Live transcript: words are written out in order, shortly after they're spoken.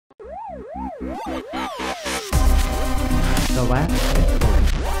The last festival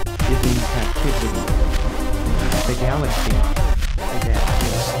is in captivity. The galaxy is at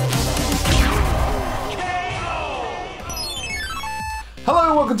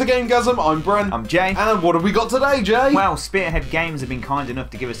Hello, welcome to GameGazm. I'm Brent. I'm Jay. And what have we got today, Jay? Well, Spearhead Games have been kind enough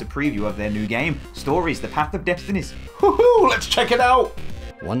to give us a preview of their new game, Stories: The Path of Destinies. Woohoo! Let's check it out.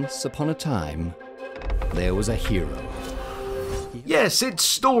 Once upon a time, there was a hero. Yes, it's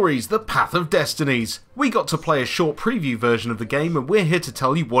Stories: The Path of Destinies. We got to play a short preview version of the game, and we're here to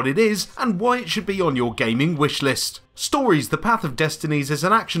tell you what it is and why it should be on your gaming wishlist. Stories: The Path of Destinies is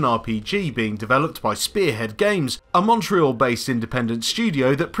an action RPG being developed by Spearhead Games, a Montreal-based independent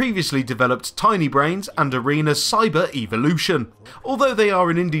studio that previously developed Tiny Brains and Arena's Cyber Evolution. Although they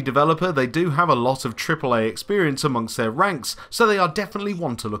are an indie developer, they do have a lot of AAA experience amongst their ranks, so they are definitely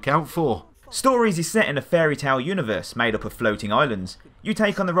one to look out for. Stories is set in a fairy tale universe made up of floating islands. You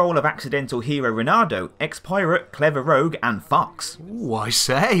take on the role of accidental hero Reynardo, ex-pirate, clever rogue and fox. Ooh, I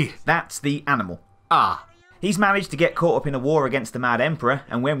say. That's the animal. Ah. He's managed to get caught up in a war against the Mad Emperor,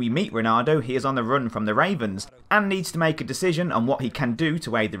 and when we meet Reynardo, he is on the run from the Ravens and needs to make a decision on what he can do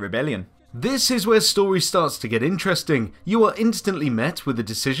to aid the rebellion. This is where story starts to get interesting. You are instantly met with a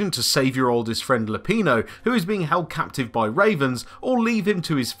decision to save your oldest friend Lupino, who is being held captive by ravens, or leave him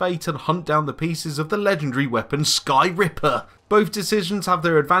to his fate and hunt down the pieces of the legendary weapon Sky Ripper. Both decisions have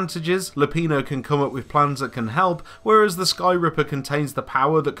their advantages. Lupino can come up with plans that can help, whereas the Sky Ripper contains the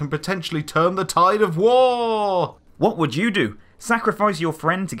power that can potentially turn the tide of war. What would you do? Sacrifice your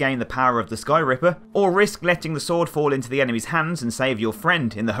friend to gain the power of the Sky Ripper, or risk letting the sword fall into the enemy's hands and save your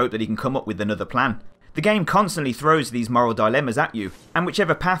friend in the hope that he can come up with another plan? The game constantly throws these moral dilemmas at you, and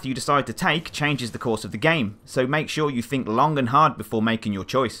whichever path you decide to take changes the course of the game, so make sure you think long and hard before making your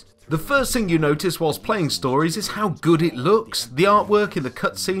choice. The first thing you notice whilst playing Stories is how good it looks. The artwork in the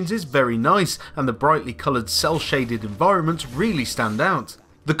cutscenes is very nice, and the brightly coloured cel-shaded environments really stand out.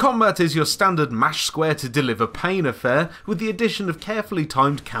 The combat is your standard mash square to deliver pain affair, with the addition of carefully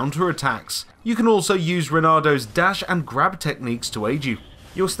timed counter-attacks. You can also use Reynardo's dash and grab techniques to aid you.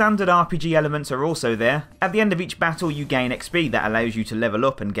 Your standard RPG elements are also there. At the end of each battle you gain XP that allows you to level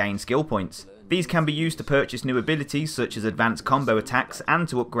up and gain skill points. These can be used to purchase new abilities such as advanced combo attacks and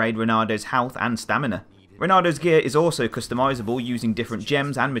to upgrade Reynardo's health and stamina. Reynardo's gear is also customizable using different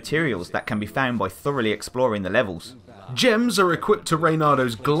gems and materials that can be found by thoroughly exploring the levels. Gems are equipped to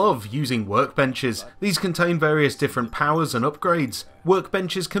Reynardo's glove using workbenches. These contain various different powers and upgrades.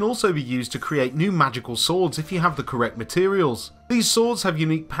 Workbenches can also be used to create new magical swords if you have the correct materials. These swords have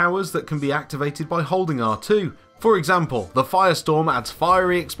unique powers that can be activated by holding R2. For example, the Firestorm adds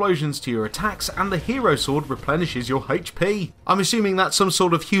fiery explosions to your attacks and the Hero Sword replenishes your HP. I'm assuming that's some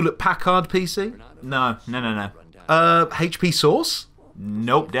sort of Hewlett-Packard PC? No. HP Source?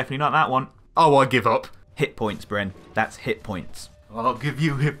 Nope, definitely not that one. Oh, I give up. Hit points, Bren. That's hit points. I'll give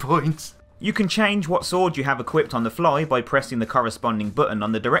you hit points. You can change what sword you have equipped on the fly by pressing the corresponding button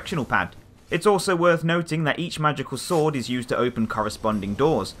on the directional pad. It's also worth noting that each magical sword is used to open corresponding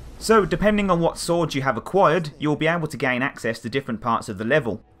doors. So depending on what swords you have acquired, you'll be able to gain access to different parts of the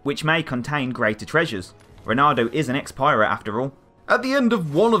level, which may contain greater treasures. Reynardo is an ex-pirate after all. At the end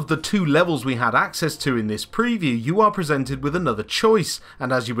of one of the two levels we had access to in this preview, you are presented with another choice,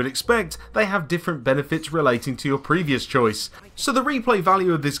 and as you would expect, they have different benefits relating to your previous choice. So the replay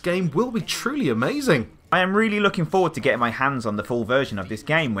value of this game will be truly amazing. I am really looking forward to getting my hands on the full version of this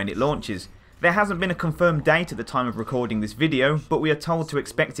game when it launches. There hasn't been a confirmed date at the time of recording this video, but we are told to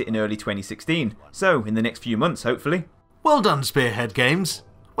expect it in early 2016, so in the next few months hopefully. Well done, Spearhead Games.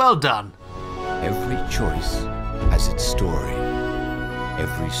 Well done. Every choice has its story.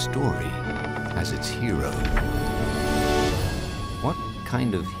 Every story has its hero. What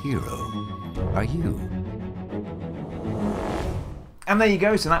kind of hero are you? And there you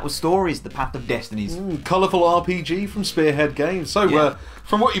go, so that was Stories: The Path of Destinies. Colourful RPG from Spearhead Games. So, Yeah.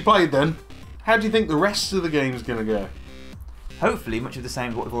 From what you played then, how do you think the rest of the game is going to go? Hopefully much of the same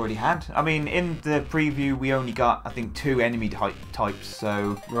as what we've already had. I mean, in the preview we only got, I think, 2 enemy types,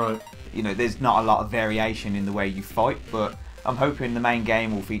 so Right. you know, there's not a lot of variation in the way you fight, but I'm hoping the main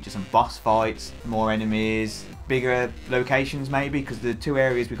game will feature some boss fights, more enemies, bigger locations maybe, because the 2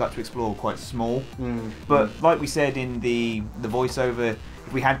 areas we got to explore were quite small. But like we said in the voiceover,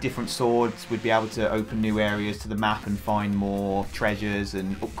 we had different swords, we'd be able to open new areas to the map and find more treasures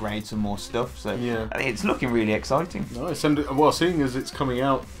and upgrade some more stuff. So Yeah. I think it's looking really exciting. Nice, and well, seeing as it's coming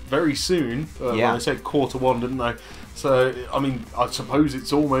out very soon, Yeah. they said Q1, didn't they? So, I mean, I suppose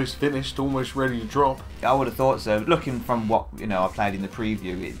it's almost finished, almost ready to drop. I would have thought so. Looking from what I played in the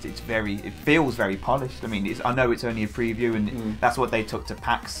preview, it feels very polished. I mean, I know it's only a preview, and that's what they took to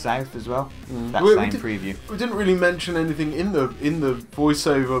PAX South as well. That same preview. We didn't really mention anything in the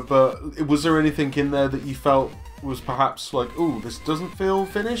voiceover, but was there anything in there that you felt was perhaps like, ooh, this doesn't feel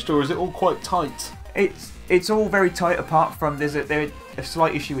finished, or is it all quite tight? It's all very tight, apart from there's a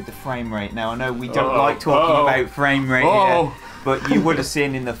slight issue with the frame rate. Now I know we don't like talking about frame rate here, but you would have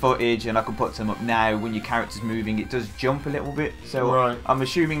seen in the footage, and I can put some up now, when your character's moving, it does jump a little bit. So I'm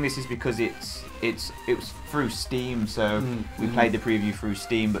assuming this is because it was through Steam, so we played the preview through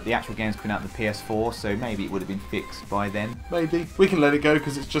Steam, but the actual game's coming out on the PS4, so maybe it would have been fixed by then. Maybe we can let it go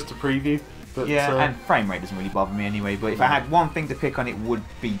because it's just a preview. But, yeah, and frame rate doesn't really bother me anyway. But if I had one thing to pick on, it would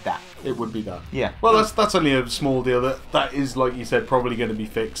be that. It would be that. Yeah. Well, that's only a small deal. That is, like you said, probably going to be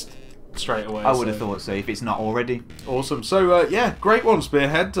fixed straight away. I would have thought so, if it's not already. Awesome. So, yeah, great one,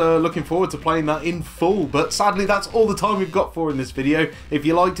 Spearhead. Looking forward to playing that in full. But sadly, that's all the time we've got for in this video. If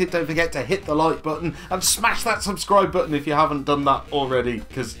you liked it, don't forget to hit the like button and smash that subscribe button if you haven't done that already.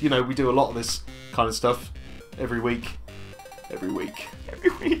 Because, we do a lot of this kind of stuff every week. Every week.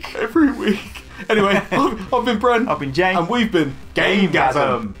 Anyway, I've been Brent. I've been Jay. And we've been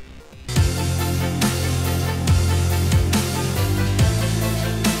GameGazm.